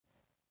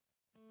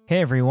Hey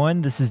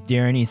everyone, this is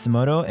Darren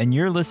Isamoto, and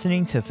you're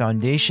listening to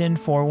Foundation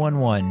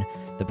 411,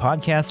 the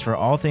podcast for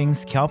all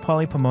things Cal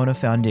Poly Pomona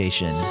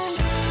Foundation.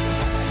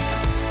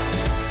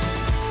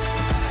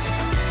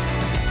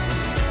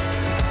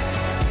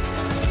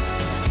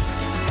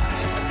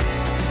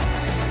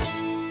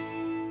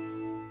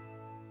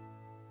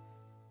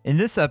 In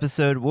this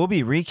episode, we'll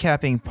be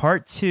recapping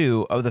part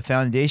 2 of the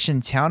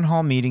Foundation Town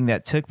Hall meeting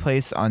that took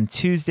place on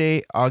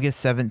Tuesday,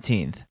 August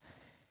 17th.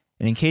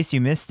 And in case you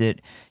missed it,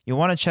 you'll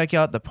want to check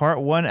out the part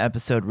 1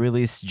 episode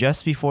released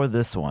just before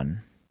this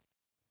one.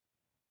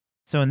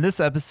 So in this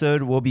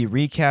episode, we'll be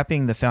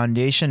recapping the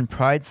Foundation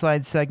Pride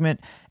Slide segment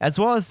as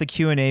well as the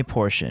Q&A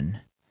portion.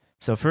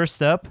 So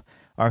first up,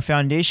 our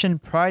Foundation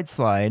Pride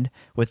Slide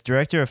with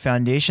Director of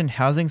Foundation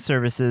Housing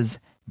Services,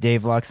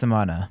 Dave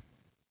Laksamana.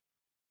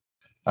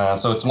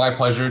 So it's my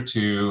pleasure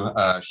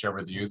to share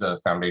with you the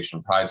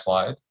Foundation Pride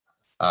Slide.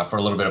 For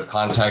a little bit of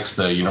context,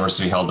 the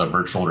university held a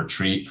virtual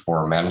retreat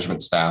for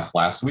management staff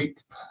last week.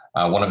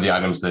 One of the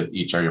items that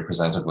each area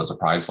presented was a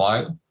pride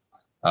slide.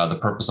 The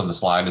purpose of the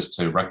slide is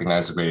to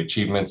recognize the great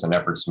achievements and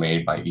efforts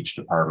made by each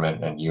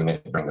department and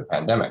unit during the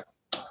pandemic.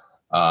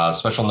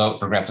 Special note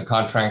for grants and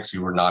contracts,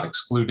 you were not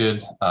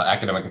excluded.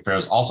 Academic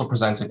affairs also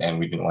presented, and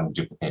we didn't want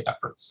to duplicate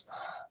efforts.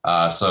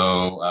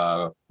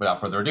 So without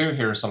further ado,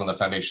 here are some of the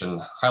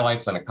foundation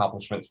highlights and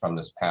accomplishments from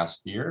this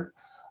past year.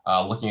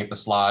 Looking at the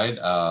slide,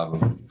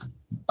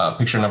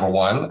 picture number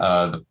 1,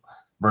 the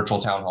virtual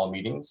town hall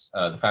meetings.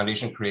 The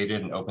foundation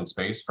created an open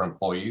space for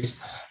employees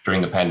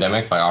during the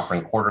pandemic by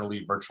offering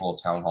quarterly virtual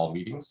town hall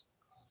meetings.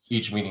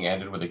 Each meeting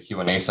ended with a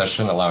Q&A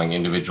session, allowing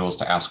individuals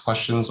to ask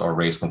questions or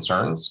raise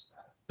concerns.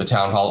 The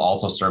town hall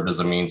also served as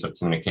a means of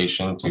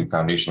communication to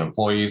foundation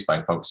employees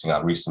by focusing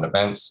on recent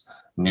events,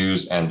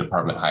 news, and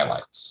department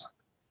highlights.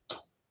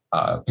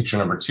 Picture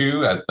number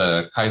 2, at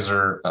the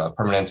Kaiser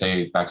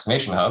Permanente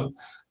Vaccination Hub,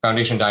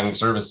 Foundation Dining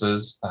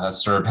Services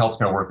served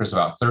healthcare workers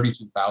about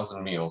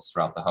 32,000 meals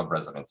throughout the hub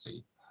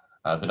residency.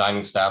 The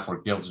dining staff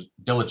worked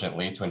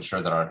diligently to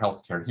ensure that our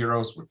healthcare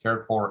heroes were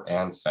cared for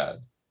and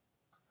fed.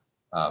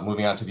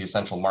 Moving on to the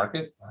essential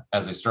market,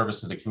 as a service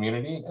to the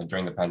community,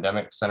 during the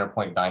pandemic,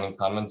 Centerpoint Dining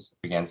Commons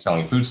began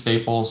selling food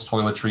staples,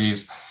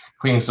 toiletries,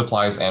 cleaning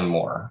supplies, and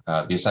more.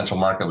 The essential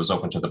market was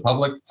open to the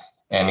public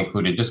and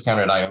included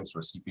discounted items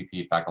for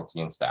CPP faculty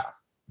and staff.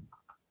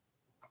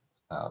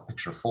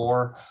 Picture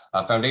 4,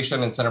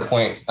 Foundation and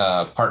Centerpoint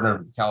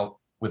partnered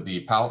with the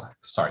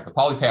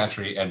Poly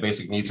Pantry and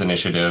Basic Needs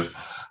Initiative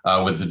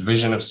with the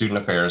Division of Student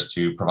Affairs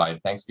to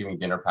provide Thanksgiving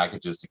dinner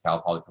packages to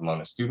Cal Poly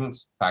Pomona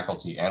students,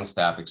 faculty, and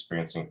staff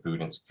experiencing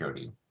food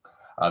insecurity.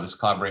 This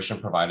collaboration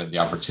provided the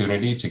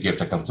opportunity to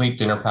gift a complete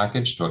dinner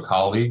package to a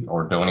colleague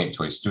or donate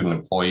to a student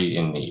employee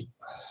in need.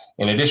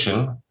 In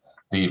addition,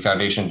 the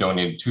foundation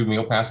donated 2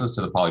 meal passes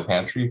to the Poly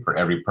Pantry for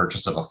every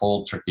purchase of a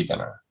full turkey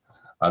dinner.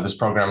 This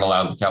program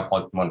allowed the Cal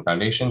Poly Pomona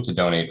Foundation to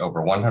donate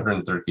over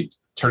 130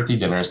 turkey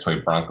dinners to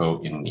a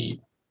Bronco in need.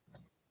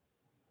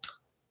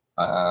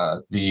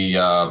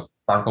 The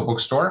Bronco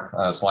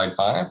Bookstore, slide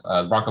 5.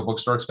 The Bronco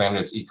Bookstore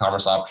expanded its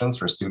e-commerce options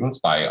for students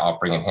by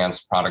offering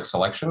enhanced product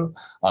selection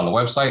on the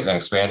website and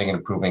expanding and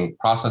improving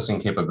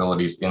processing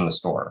capabilities in the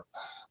store.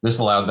 This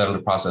allowed them to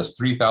process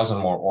 3,000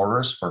 more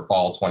orders for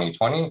fall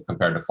 2020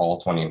 compared to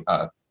fall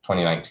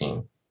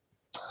 2019.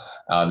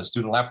 The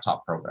Student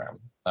Laptop Program.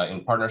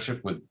 In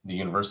partnership with the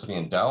university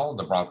and Dell,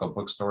 the Bronco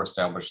Bookstore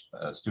established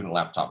a student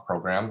laptop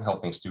program,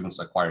 helping students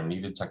acquire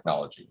needed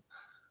technology.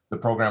 The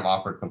program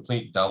offered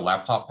complete Dell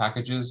laptop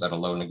packages at a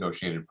low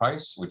negotiated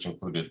price, which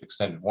included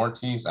extended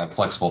warranties and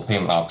flexible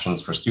payment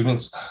options for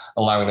students,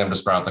 allowing them to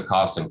spread out the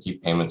cost and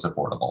keep payments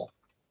affordable.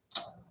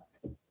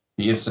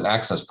 The Instant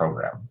Access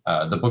Program.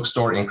 The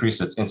bookstore increased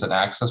its Instant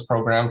Access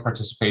Program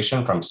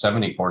participation from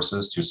 70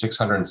 courses to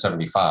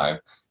 675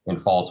 in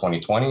fall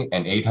 2020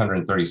 and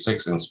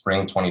 836 in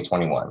spring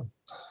 2021.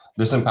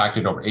 This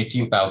impacted over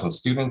 18,000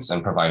 students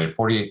and provided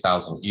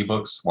 48,000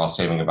 ebooks while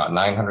saving about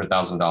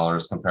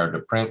 $900,000 compared to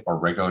print or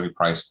regularly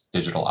priced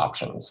digital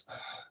options.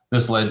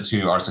 This led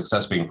to our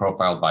success being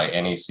profiled by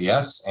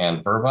NACS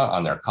and Verba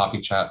on their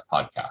Coffee Chat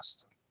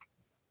podcast.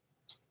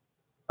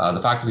 The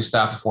Faculty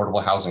Staff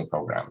Affordable Housing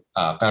Program.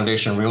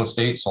 Foundation Real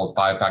Estate sold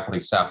 5 faculty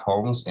staff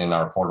homes in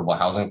our affordable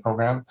housing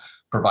program,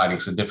 providing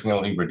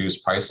significantly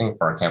reduced pricing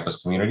for our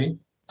campus community.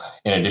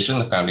 In addition,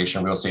 the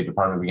Foundation Real Estate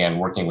Department began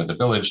working with the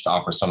village to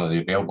offer some of the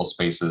available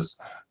spaces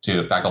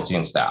to faculty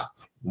and staff.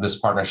 This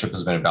partnership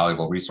has been a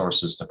valuable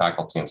resource to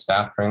faculty and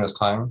staff during this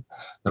time.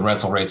 The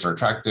rental rates are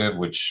attractive,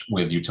 which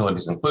with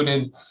utilities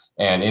included,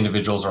 and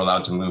individuals are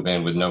allowed to move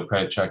in with no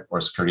credit check or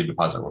security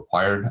deposit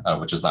required,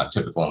 which is not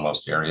typical in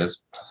most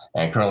areas.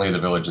 And currently the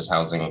village is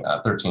housing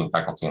 13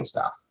 faculty and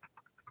staff.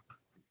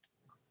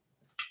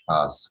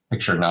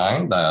 Picture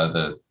 9,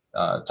 the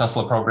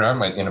Tesla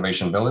program at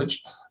Innovation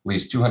Village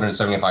leased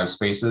 275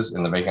 spaces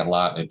in the vacant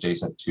lot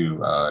adjacent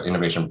to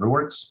Innovation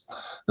Brewworks.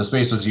 The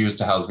space was used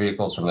to house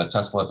vehicles from the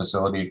Tesla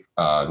facility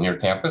near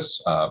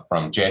campus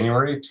from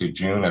January to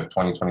June of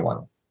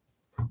 2021.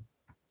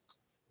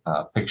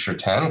 Picture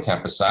 10,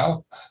 Campus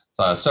South.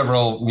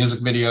 Several music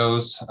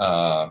videos,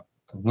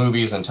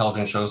 Movies and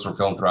television shows were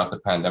filmed throughout the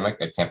pandemic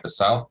at Campus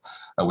South,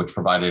 which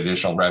provided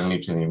additional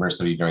revenue to the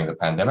university during the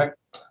pandemic.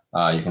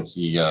 You can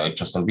see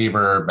Justin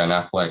Bieber, Ben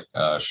Affleck,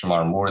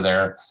 Shamar Moore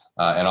there,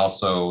 and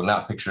also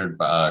not pictured,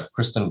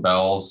 Kristen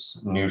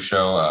Bell's new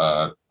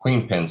show,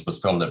 Queen Pins, was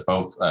filmed at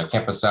both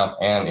Campus South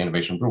and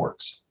Innovation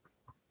Brewworks.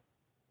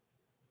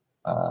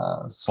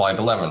 Slide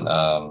 11,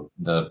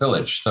 the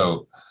Village.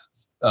 So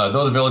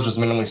though the Village was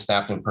minimally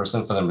staffed in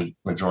person for the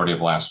majority of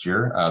last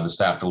year, the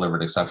staff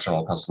delivered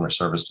exceptional customer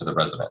service to the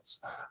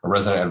residents. The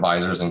resident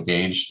advisors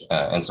engaged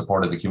and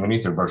supported the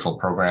community through virtual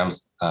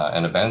programs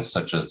and events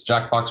such as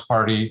Jackbox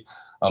Party,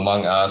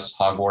 Among Us,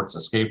 Hogwarts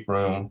Escape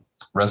Room,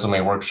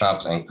 resume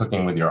workshops, and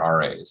cooking with your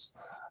RAs.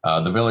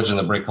 The Village and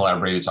the Brick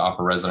collaborated to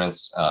offer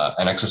residents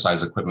an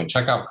exercise equipment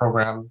checkout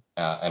program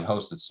and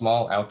hosted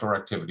small outdoor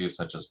activities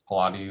such as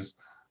Pilates,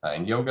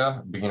 and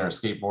yoga, beginner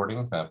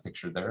skateboarding,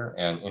 pictured there,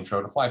 and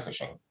intro to fly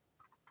fishing.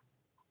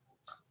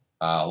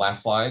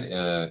 Last slide,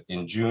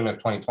 in June of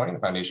 2020, the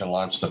foundation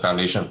launched the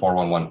Foundation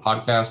 411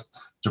 podcast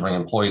to bring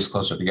employees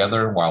closer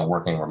together while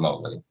working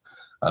remotely.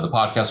 The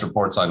podcast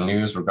reports on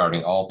news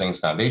regarding all things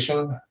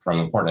foundation, from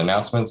important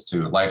announcements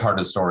to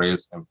lighthearted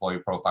stories, employee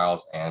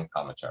profiles, and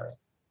commentary.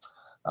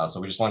 So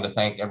we just wanted to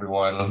thank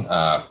everyone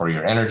for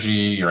your energy,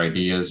 your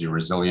ideas, your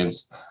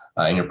resilience,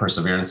 and your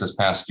perseverance this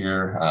past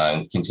year,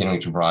 and continuing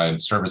to provide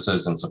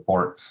services and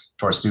support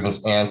to our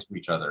students and to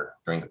each other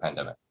during the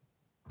pandemic.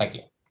 Thank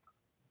you.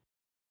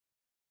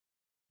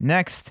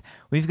 Next,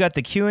 we've got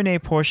the Q&A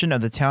portion of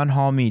the town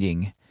hall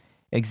meeting.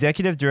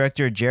 Executive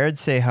Director Jared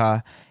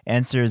Seha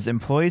answers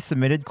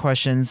employee-submitted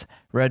questions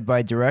read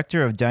by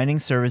Director of Dining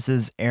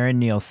Services Aaron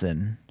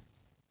Nielsen.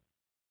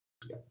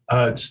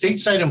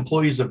 Stateside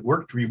employees have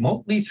worked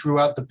remotely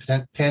throughout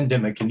the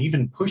pandemic and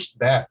even pushed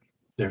back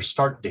their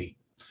start date.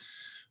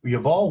 We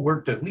have all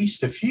worked at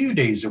least a few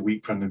days a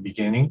week from the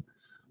beginning.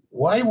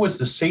 Why was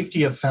the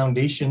safety of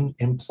foundation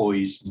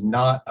employees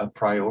not a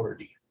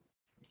priority?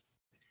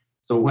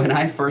 So when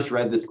I first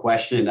read this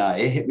question,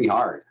 it hit me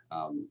hard.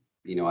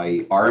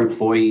 Our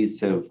employees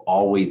have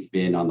always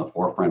been on the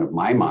forefront of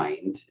my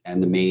mind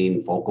and the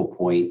main focal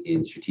point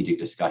in strategic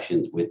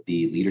discussions with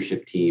the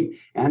leadership team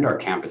and our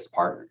campus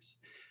partners.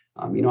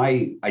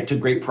 I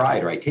take great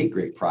pride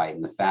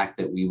in the fact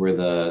that we were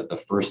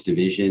the first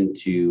division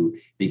to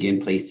begin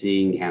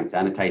placing hand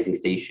sanitizing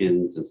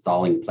stations,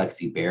 installing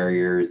plexi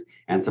barriers,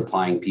 and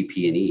supplying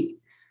PPE.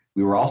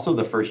 We were also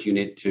the first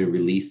unit to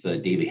release a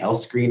daily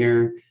health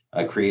screener,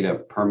 create a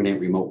permanent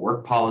remote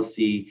work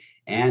policy,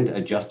 and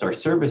adjust our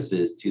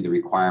services to the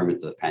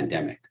requirements of the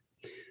pandemic.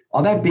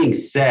 All that being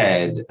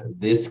said,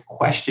 this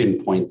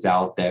question points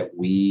out that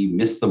we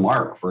missed the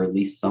mark for at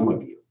least some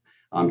of you.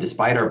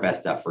 Despite our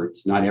best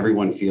efforts, not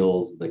everyone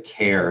feels the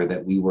care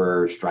that we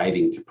were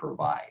striving to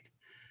provide.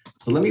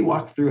 So let me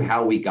walk through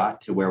how we got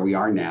to where we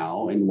are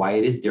now and why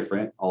it is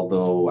different,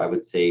 although I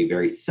would say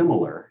very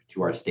similar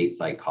to our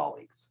stateside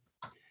colleagues.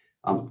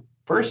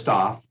 First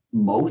off,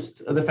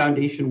 most of the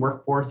foundation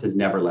workforce has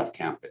never left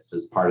campus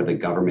as part of the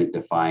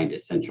government-defined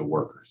essential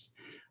workers.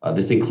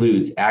 This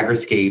includes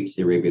Agriscapes,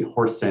 the Arabian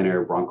Horse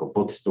Center, Bronco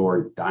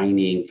Bookstore,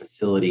 dining,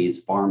 facilities,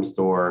 farm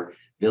store,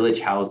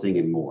 village housing,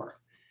 and more.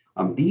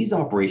 These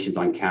operations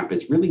on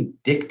campus really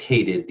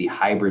dictated the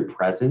hybrid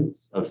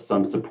presence of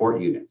some support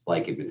units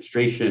like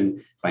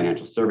administration,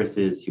 financial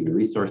services, human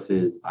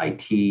resources,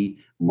 IT,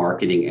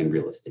 marketing, and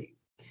real estate.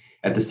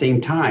 At the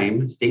same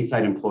time,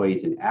 stateside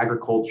employees in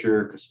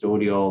agriculture,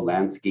 custodial,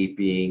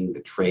 landscaping, the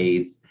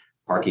trades,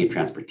 parking and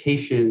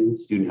transportation,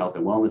 student health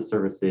and wellness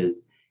services,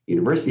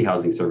 university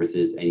housing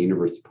services, and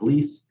university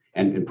police,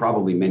 and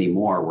probably many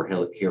more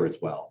were here as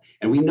well.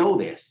 And we know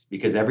this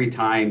because every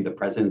time the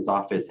president's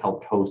office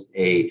helped host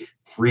a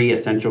free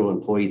essential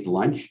employees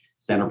lunch,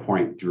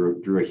 Centerpoint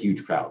drew a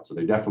huge crowd. So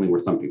there definitely were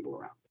some people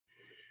around.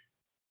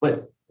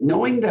 But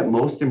knowing that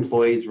most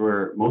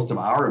of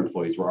our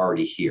employees were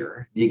already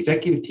here, the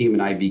executive team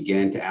and I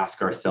began to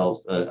ask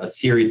ourselves a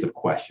series of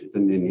questions.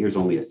 And here's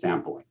only a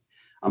sampling.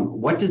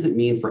 What does it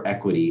mean for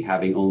equity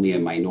having only a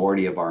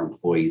minority of our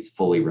employees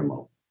fully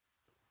remote?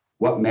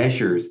 What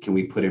measures can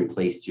we put in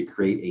place to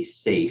create a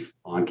safe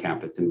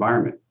on-campus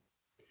environment?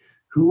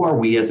 Who are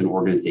we as an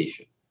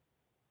organization?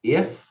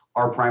 If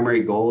our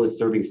primary goal is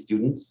serving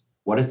students,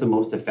 what is the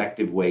most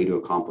effective way to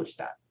accomplish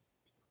that?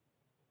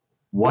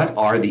 What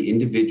are the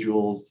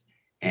individuals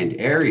and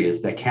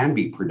areas that can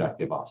be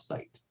productive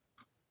offsite?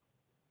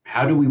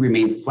 How do we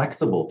remain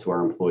flexible to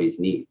our employees'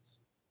 needs?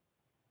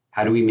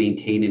 How do we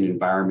maintain an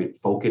environment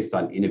focused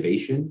on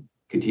innovation,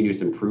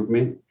 continuous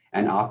improvement,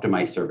 and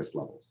optimized service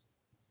levels?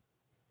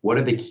 What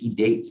are the key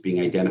dates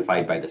being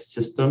identified by the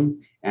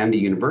system and the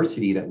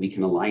university that we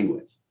can align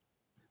with?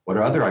 What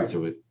are other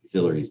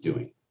auxiliaries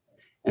doing?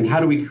 And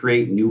how do we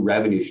create new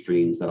revenue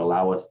streams that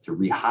allow us to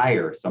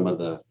rehire some of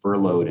the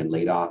furloughed and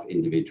laid off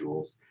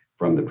individuals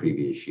from the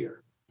previous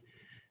year?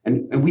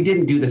 And we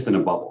didn't do this in a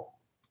bubble.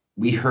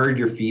 We heard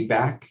your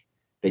feedback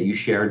that you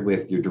shared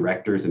with your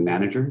directors and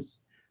managers.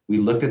 We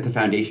looked at the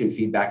foundation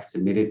feedback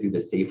submitted through the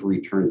Safe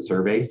Return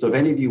survey. So if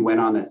any of you went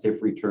on that Safe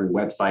Return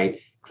website,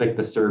 clicked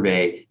the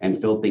survey and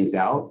filled things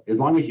out, as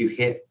long as you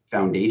hit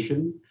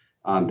foundation,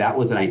 that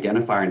was an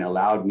identifier and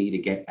allowed me to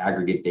get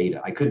aggregate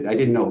data. I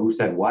didn't know who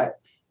said what,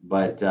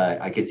 but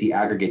I could see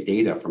aggregate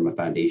data from a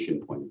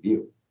foundation point of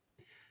view.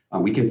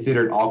 We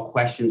considered all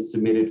questions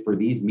submitted for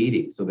these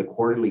meetings. So the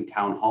quarterly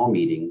town hall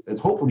meetings, as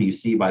hopefully you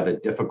see by the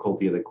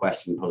difficulty of the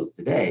question posed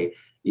today,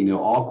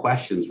 all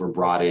questions were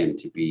brought in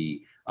to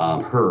be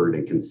heard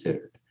and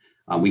considered.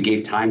 We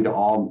gave time to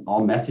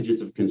all messages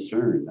of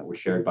concern that were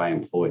shared by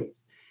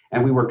employees.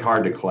 And we worked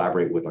hard to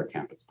collaborate with our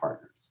campus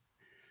partners.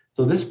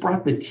 So this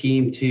brought the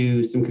team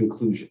to some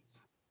conclusions.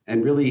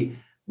 And really,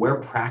 where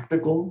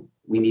practical,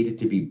 we needed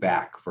to be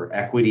back for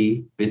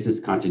equity, business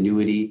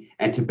continuity,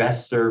 and to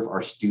best serve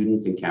our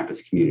students and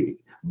campus community.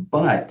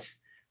 But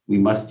we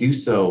must do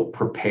so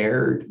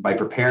by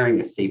preparing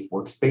a safe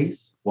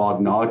workspace while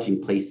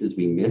acknowledging places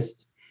we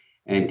missed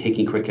and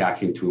taking quick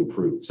action to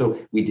improve. So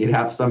we did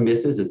have some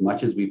misses. As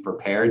much as we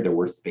prepared, there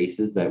were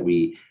spaces that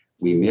we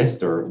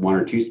missed, or one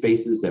or two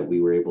spaces that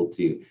we were able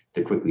to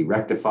quickly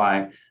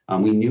rectify.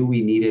 We knew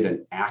we needed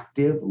an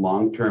active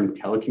long-term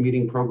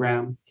telecommuting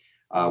program.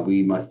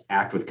 We must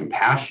act with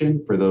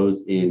compassion for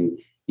those in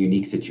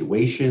unique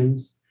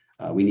situations.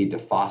 We need to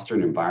foster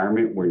an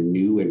environment where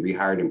new and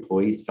rehired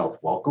employees felt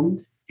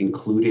welcomed,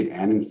 included,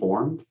 and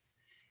informed.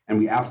 And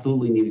we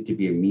absolutely needed to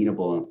be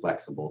amenable and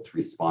flexible to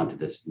respond to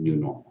this new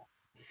normal.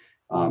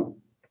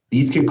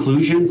 These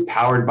conclusions,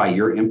 powered by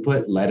your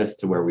input, led us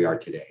to where we are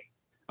today.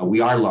 We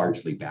are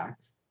largely back,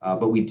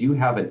 but we do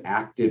have an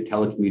active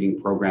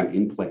telecommuting program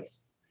in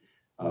place.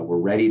 We're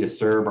ready to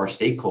serve our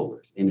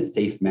stakeholders in a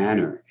safe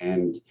manner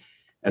and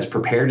as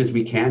prepared as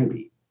we can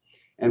be.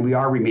 And we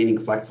are remaining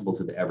flexible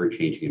to the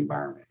ever-changing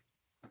environment.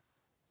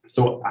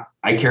 So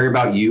I care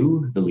about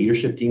you, the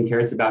leadership team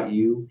cares about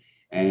you,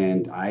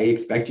 and I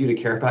expect you to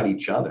care about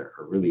each other,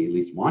 or really at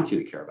least want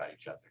you to care about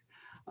each other.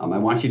 I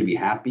want you to be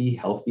happy,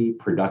 healthy,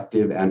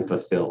 productive, and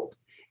fulfilled.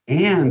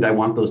 And I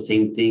want those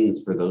same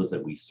things for those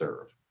that we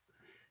serve.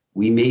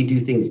 We may do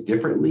things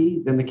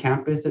differently than the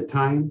campus at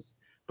times,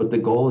 but the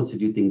goal is to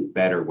do things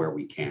better where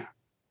we can.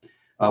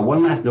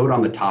 One last note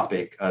on the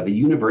topic, the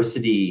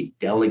university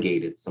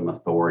delegated some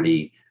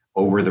authority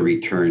over the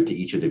return to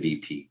each of the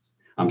VPs.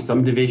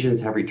 Some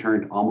divisions have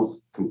returned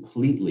almost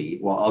completely,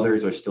 while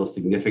others are still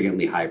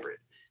significantly hybrid.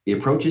 The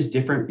approach is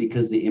different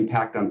because the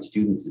impact on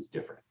students is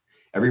different.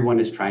 Everyone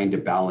is trying to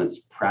balance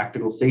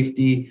practical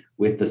safety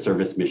with the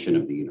service mission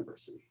of the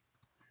university.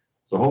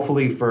 So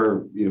hopefully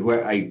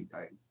I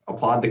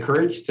applaud the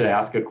courage to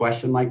ask a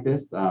question like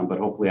this, but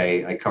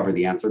hopefully I covered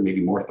the answer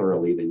maybe more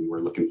thoroughly than you were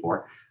looking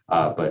for.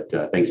 But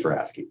thanks for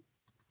asking.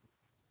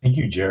 Thank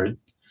you, Jared.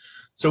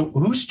 So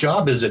whose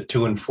job is it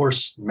to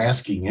enforce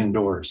masking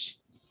indoors?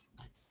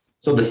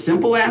 So the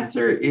simple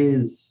answer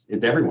is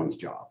it's everyone's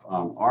job.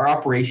 Our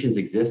operations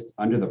exist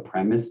under the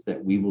premise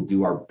that we will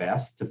do our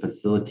best to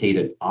facilitate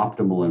an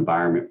optimal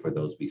environment for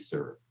those we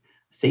serve.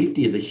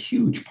 Safety is a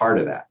huge part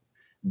of that.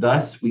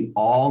 Thus, we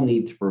all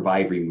need to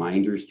provide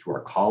reminders to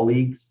our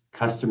colleagues,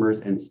 customers,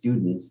 and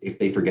students if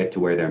they forget to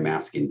wear their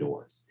mask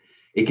indoors.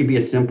 It can be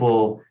a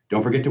simple,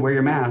 don't forget to wear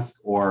your mask,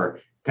 or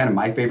kind of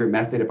my favorite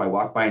method, if I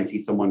walk by and see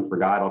someone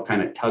forgot, I'll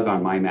kind of tug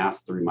on my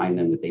mask to remind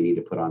them that they need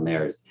to put on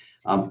theirs.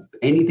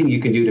 Anything you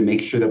can do to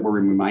make sure that we're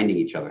reminding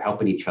each other,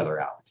 helping each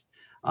other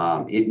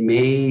out. It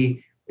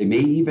may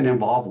even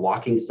involve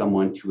walking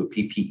someone to a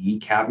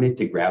PPE cabinet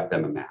to grab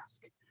them a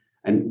mask.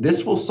 And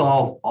this will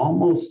solve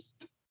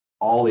almost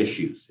all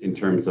issues in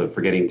terms of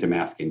forgetting to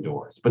mask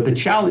indoors. But the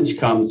challenge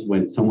comes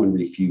when someone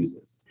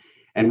refuses.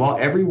 And while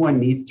everyone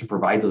needs to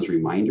provide those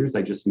reminders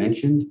I just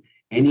mentioned,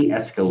 any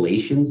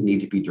escalations need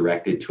to be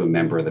directed to a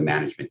member of the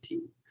management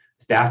team.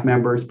 Staff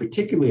members,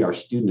 particularly our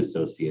student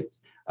associates,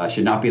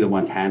 should not be the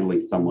ones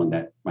handling someone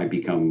that might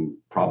become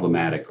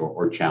problematic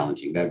or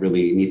challenging. That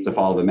really needs to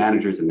follow the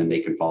managers, and then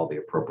they can follow the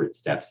appropriate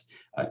steps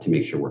to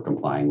make sure we're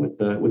complying with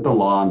the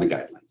law and the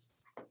guidelines.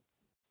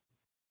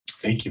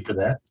 Thank you for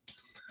that.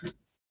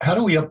 How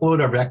do we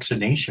upload our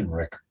vaccination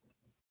record?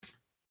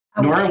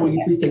 Nora, will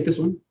you please take this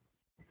one?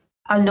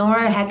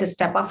 Nora had to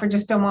step off for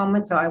just a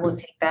moment, so I will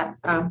take that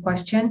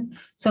question.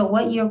 So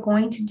what you're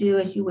going to do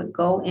is you would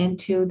go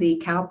into the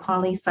Cal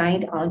Poly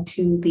site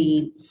onto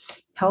the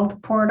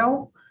health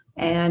portal,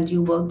 and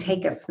you will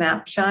take a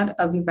snapshot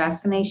of your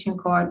vaccination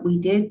card. We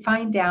did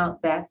find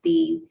out that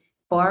the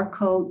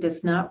barcode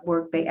does not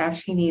work. They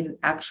actually need an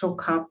actual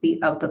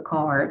copy of the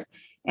card,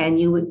 and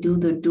you would do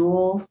the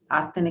dual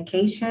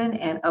authentication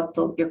and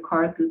upload your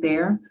card through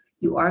there.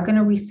 You are going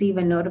to receive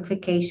a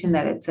notification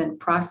that it's in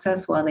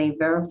process while they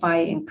verify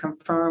and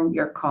confirm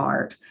your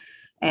card.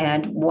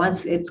 And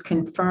once it's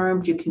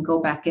confirmed, you can go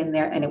back in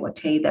there and it will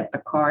tell you that the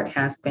card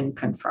has been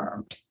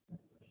confirmed.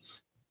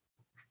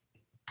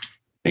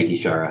 Thank you,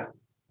 Shara.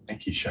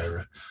 Thank you,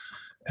 Shira.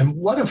 And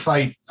what if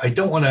I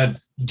don't want to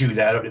do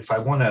that? If I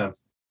want to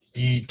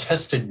be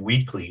tested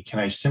weekly, can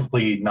I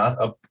simply not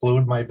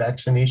upload my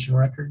vaccination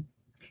record?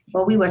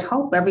 Well, we would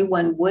hope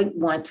everyone would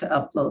want to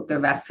upload their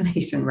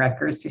vaccination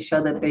records to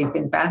show that they've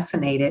been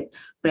vaccinated.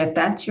 But if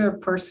that's your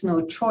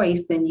personal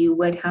choice, then you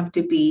would have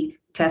to be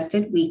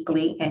tested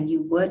weekly and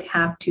you would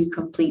have to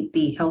complete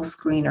the health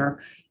screener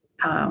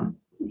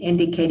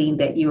indicating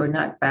that you are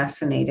not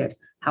vaccinated.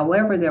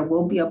 However, there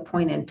will be a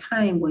point in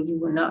time where you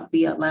will not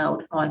be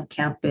allowed on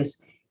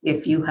campus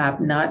if you have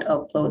not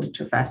uploaded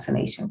your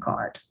vaccination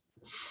card.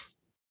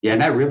 Yeah,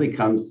 and that really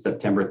comes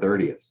September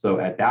 30th. So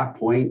at that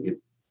point,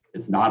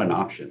 it's not an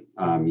option.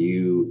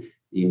 You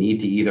need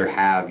to either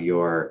have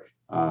your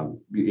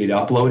it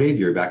uploaded,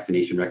 your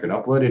vaccination record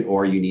uploaded,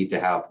 or you need to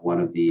have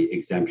one of the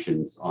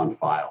exemptions on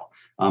file.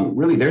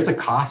 Really, there's a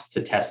cost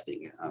to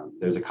testing.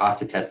 There's a cost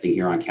to testing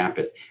here on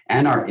campus,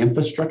 and our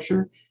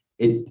infrastructure.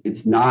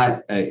 It's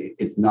not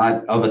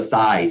of a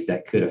size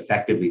that could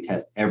effectively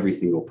test every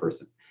single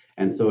person,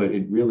 and so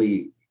it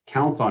really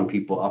counts on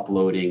people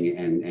uploading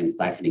and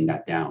siphoning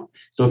that down.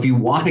 So if you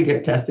want to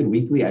get tested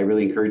weekly, I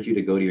really encourage you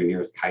to go to your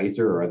nearest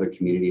Kaiser or other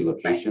community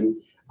location.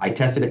 I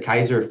tested at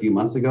Kaiser a few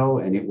months ago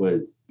and it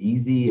was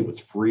easy, it was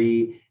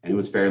free, and it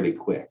was fairly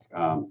quick.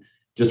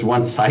 Just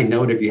one side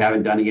note, if you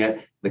haven't done it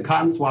yet, the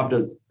cotton swab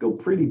does go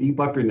pretty deep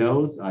up your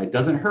nose. It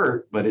doesn't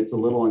hurt, but it's a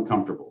little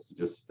uncomfortable. So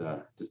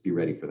just be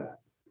ready for that.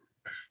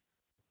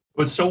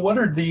 But so what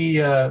are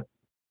the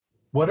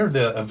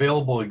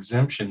available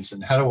exemptions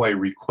and how do I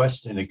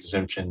request an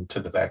exemption to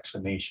the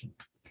vaccination?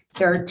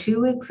 There are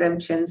two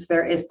exemptions.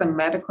 There is the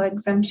medical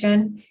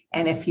exemption.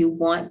 And if you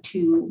want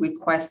to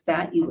request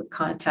that, you would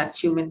contact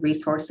Human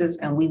Resources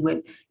and we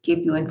would give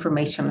you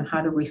information on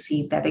how to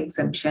receive that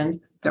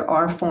exemption. There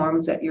are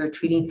forms that your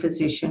treating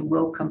physician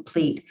will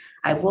complete.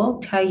 I will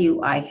tell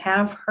you, I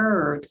have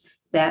heard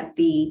that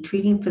the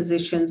treating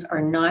physicians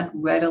are not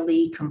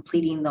readily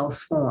completing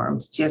those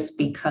forms just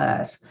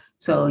because.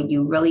 So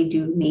you really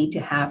do need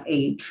to have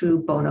a true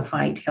bona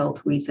fide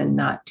health reason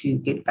not to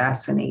get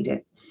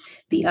vaccinated.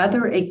 The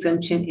other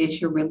exemption is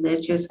your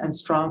religious and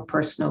strong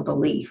personal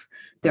belief.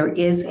 There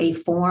is a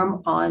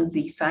form on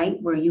the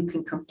site where you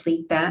can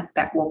complete that.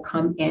 That will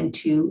come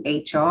into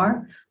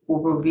HR.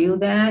 We'll review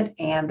that,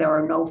 and there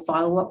are no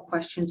follow-up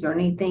questions or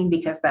anything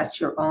because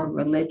that's your own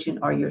religion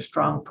or your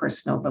strong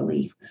personal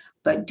belief.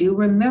 But do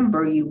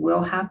remember, you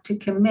will have to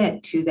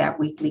commit to that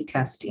weekly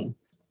testing.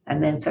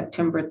 And then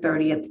September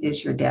 30th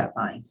is your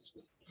deadline.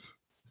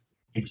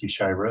 Thank you,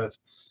 Shira.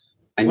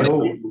 I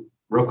know,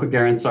 real quick,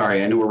 Aaron,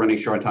 sorry, I know we're running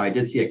short on time. I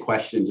did see a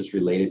question just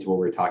related to what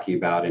we're talking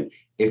about. And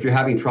if you're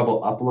having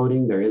trouble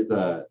uploading, there is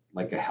a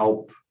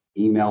help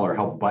email or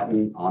help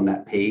button on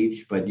that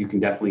page, but you can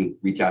definitely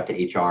reach out to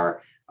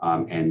HR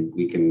and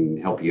we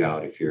can help you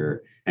out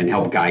and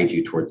help guide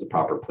you towards the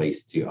proper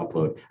place to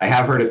upload. I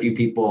have heard a few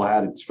people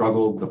had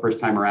struggled the first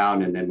time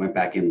around and then went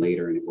back in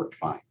later and it worked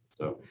fine.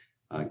 So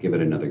give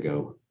it another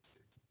go.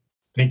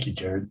 Thank you,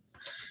 Jared.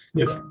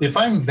 If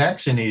I'm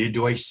vaccinated,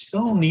 do I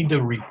still need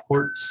to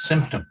report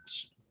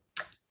symptoms?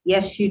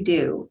 Yes, you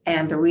do.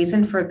 And the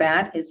reason for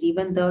that is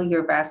even though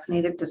you're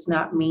vaccinated does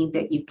not mean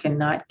that you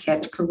cannot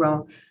catch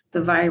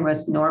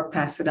coronavirus nor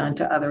pass it on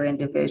to other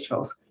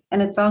individuals.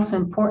 And it's also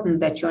important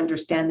that you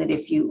understand that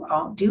if you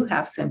all do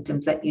have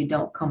symptoms, that you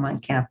don't come on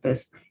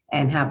campus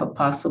and have a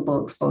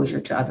possible exposure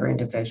to other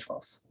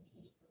individuals.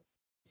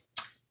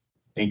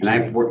 Thank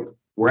you.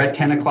 We're at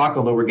 10 o'clock,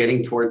 although we're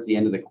getting towards the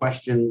end of the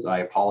questions. I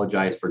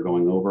apologize for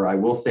going over. I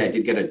will say I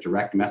did get a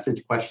direct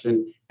message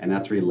question, and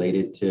that's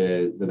related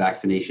to the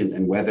vaccinations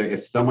and whether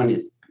if someone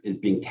is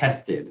being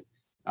tested,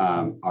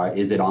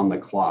 is it on the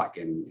clock?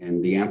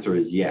 And the answer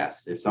is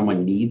yes. If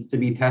someone needs to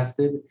be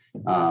tested,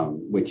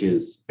 which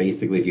is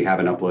basically if you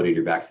haven't uploaded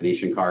your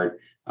vaccination card,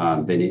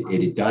 then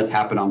it does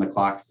happen on the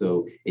clock.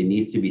 So it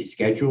needs to be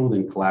scheduled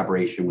in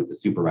collaboration with the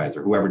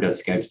supervisor, whoever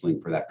does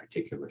scheduling for that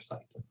particular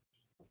site.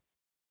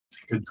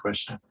 Good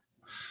question.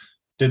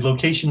 Did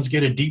locations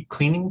get a deep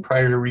cleaning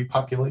prior to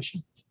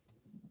repopulation?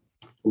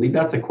 I believe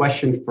that's a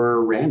question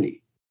for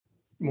Randy.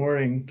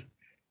 Morning.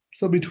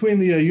 So between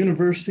the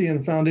university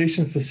and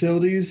foundation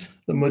facilities,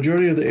 the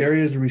majority of the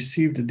areas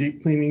received a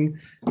deep cleaning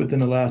within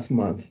the last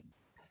month.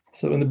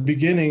 So in the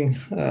beginning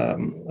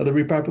of the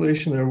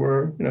repopulation, there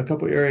were a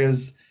couple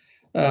areas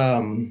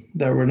that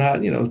were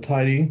not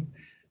tidy.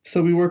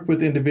 So we worked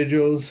with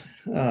individuals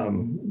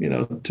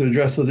to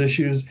address those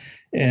issues,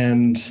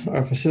 and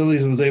our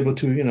facilities was able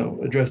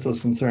to address those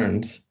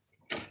concerns.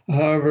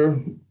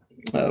 However,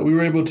 we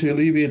were able to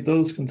alleviate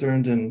those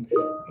concerns and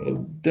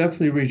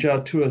definitely reach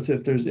out to us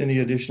if there's any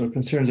additional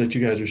concerns that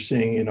you guys are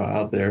seeing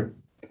out there.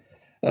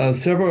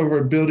 Several of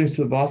our buildings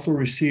have also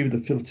received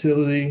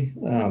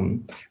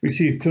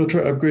received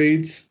filter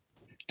upgrades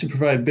to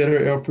provide better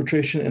air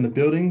filtration in the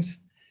buildings.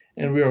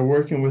 And we are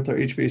working with our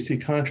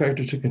HVAC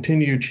contractor to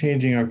continue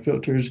changing our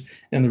filters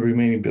in the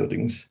remaining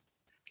buildings.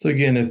 So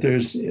again, if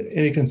there's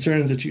any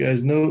concerns that you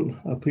guys note,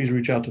 please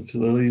reach out to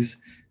facilities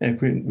and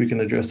we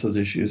can address those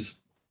issues.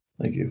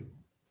 Thank you.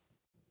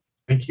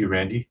 Thank you,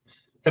 Randy.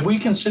 Have we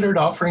considered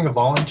offering a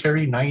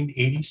voluntary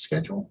 980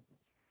 schedule?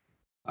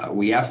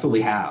 We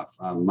absolutely have.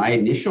 My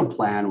initial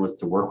plan was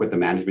to work with the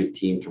management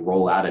team to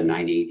roll out a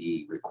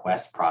 980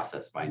 request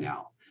process by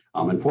now.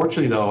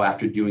 Unfortunately, though,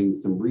 after doing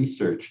some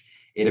research,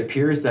 it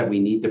appears that we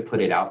need to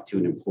put it out to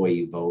an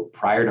employee vote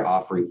prior to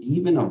offering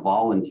even a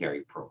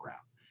voluntary program.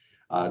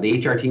 The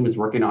HR team is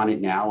working on it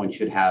now and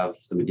should have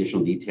some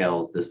additional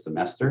details this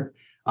semester.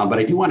 But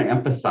I do want to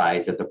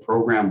emphasize that the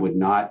program would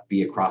not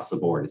be across the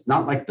board. It's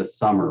not like the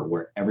summer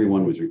where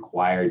everyone was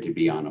required to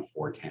be on a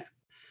 410.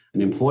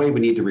 An employee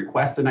would need to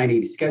request a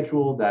 980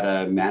 schedule that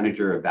a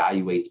manager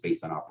evaluates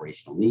based on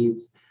operational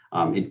needs.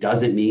 It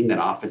doesn't mean that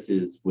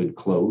offices would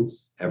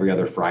close every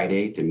other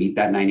Friday to meet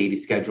that 980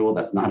 schedule.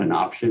 That's not an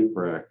option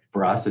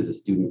for us as a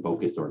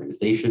student-focused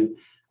organization.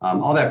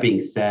 All that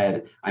being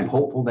said, I'm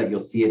hopeful that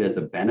you'll see it as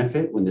a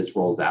benefit when this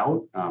rolls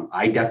out.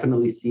 I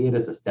definitely see it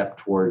as a step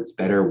towards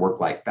better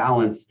work-life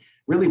balance,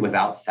 really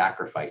without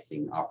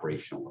sacrificing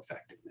operational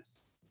effectiveness.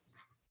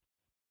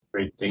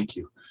 Great, thank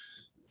you.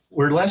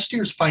 Were last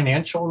year's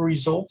financial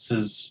results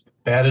as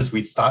bad as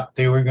we thought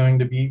they were going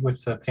to be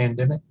with the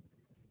pandemic?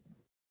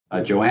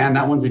 Joanne,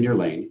 that one's in your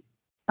lane.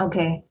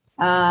 Okay.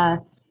 As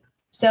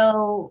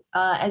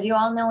you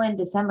all know, in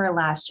December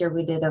last year,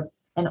 we did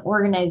an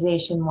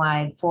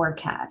organization-wide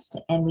forecast,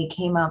 and we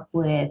came up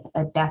with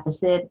a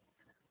deficit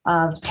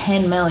of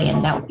 10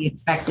 million that we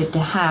expected to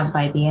have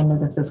by the end of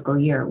the fiscal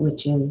year,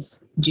 which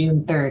is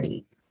June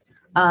 30.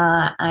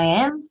 I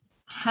am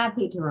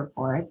happy to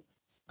report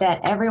that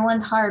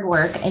everyone's hard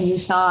work, and you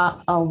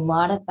saw a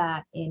lot of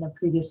that in a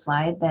previous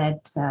slide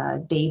that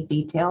Dave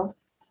detailed,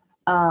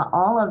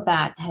 all of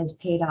that has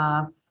paid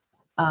off,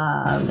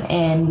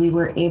 and we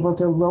were able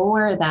to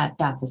lower that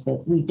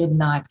deficit. We did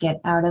not get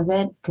out of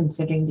it,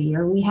 considering the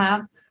year we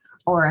have,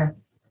 or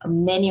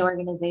many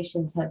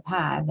organizations have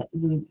had.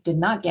 We did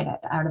not get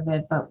out of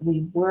it, but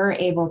we were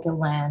able to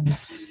land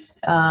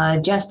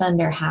just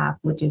under half,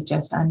 which is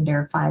just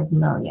under 5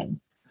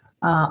 million.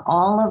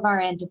 All of our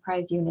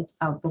enterprise units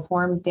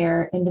outperformed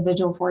their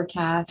individual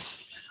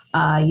forecasts.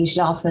 You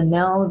should also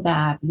know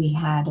that we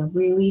had a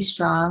really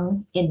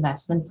strong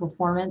investment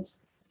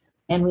performance,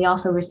 and we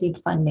also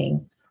received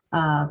funding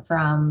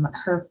from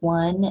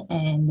HERF1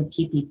 and the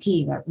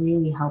PPP that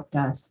really helped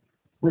us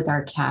with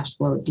our cash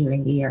flow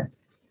during the year.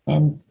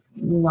 And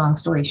long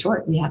story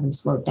short, we haven't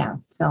slowed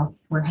down. So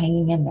we're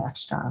hanging in there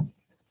strong.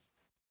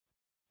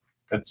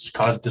 That's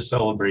cause to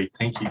celebrate.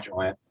 Thank you,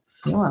 Joanne.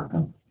 You're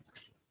welcome.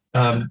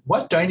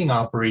 What dining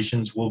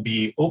operations will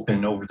be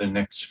open over the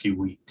next few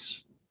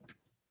weeks?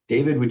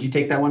 David, would you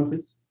take that one,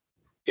 please?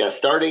 Yeah,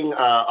 starting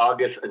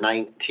August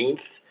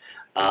 19th,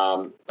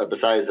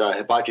 besides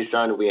Hibachi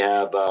Sun, we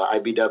have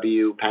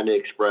IBW, Panda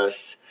Express,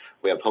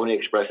 we have Pony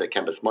Express at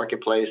Campus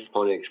Marketplace,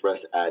 Pony Express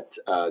at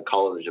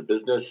College of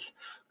Business,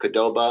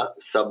 Qdoba,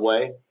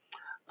 Subway,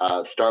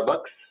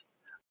 Starbucks,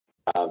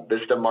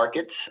 Vista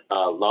Market,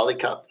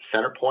 Lollicup,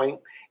 Centerpoint,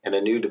 and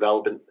a new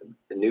development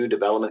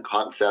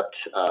concept,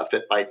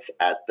 Fit Bites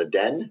at the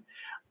Den.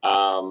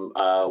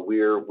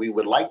 We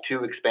would like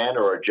to expand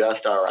or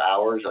adjust our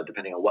hours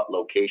depending on what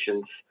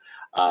locations.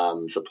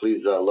 So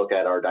please look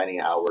at our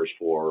dining hours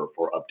for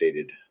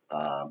updated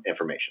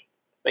information.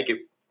 Thank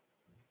you.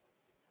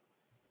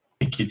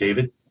 Thank you,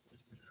 David.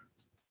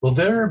 Will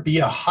there be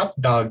a hot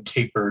dog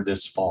caper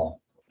this fall?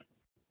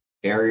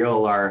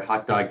 Ariel, our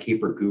hot dog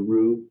caper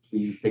guru,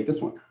 please take this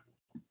one.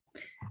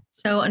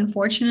 So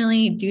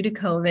unfortunately, due to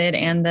COVID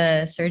and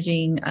the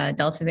surging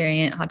Delta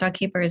variant, hot dog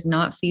caper is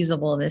not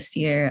feasible this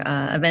year.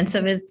 Events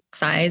of its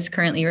size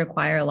currently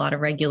require a lot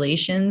of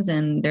regulations,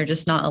 and they're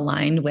just not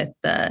aligned with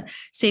the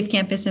safe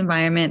campus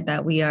environment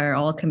that we are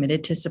all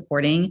committed to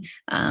supporting.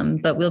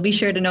 But we'll be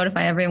sure to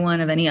notify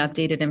everyone of any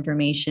updated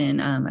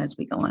information as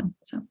we go on.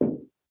 So,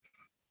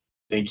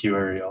 thank you,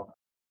 Ariel.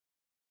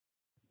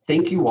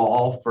 Thank you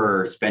all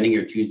for spending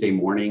your Tuesday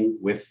morning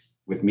with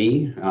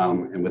me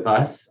and with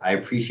us. I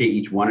appreciate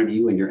each one of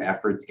you and your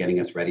efforts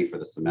getting us ready for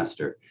the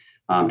semester.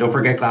 Don't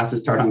forget,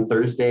 classes start on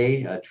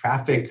Thursday.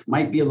 Traffic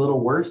might be a little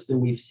worse than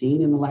we've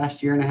seen in the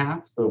last year and a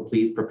half, so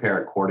please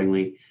prepare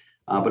accordingly.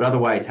 But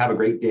otherwise, have a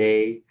great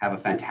day, have a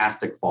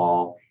fantastic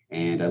fall,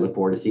 and I look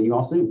forward to seeing you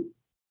all soon.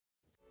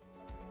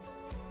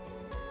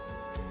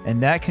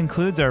 And that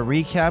concludes our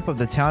recap of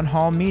the town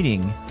hall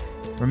meeting.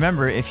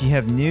 Remember, if you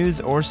have news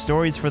or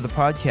stories for the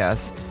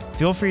podcast,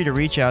 feel free to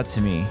reach out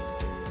to me.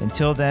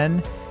 Until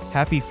then,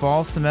 happy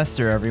fall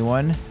semester,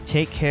 everyone.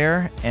 Take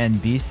care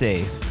and be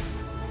safe.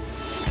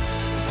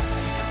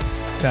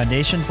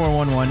 Foundation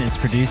 411 is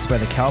produced by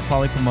the Cal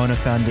Poly Pomona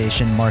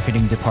Foundation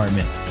Marketing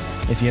Department.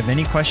 If you have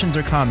any questions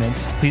or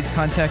comments, please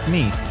contact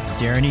me,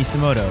 Darren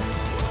Isamoto.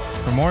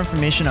 For more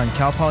information on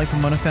Cal Poly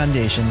Pomona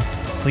Foundation,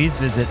 please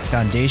visit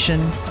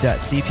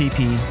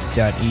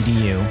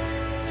foundation.cpp.edu.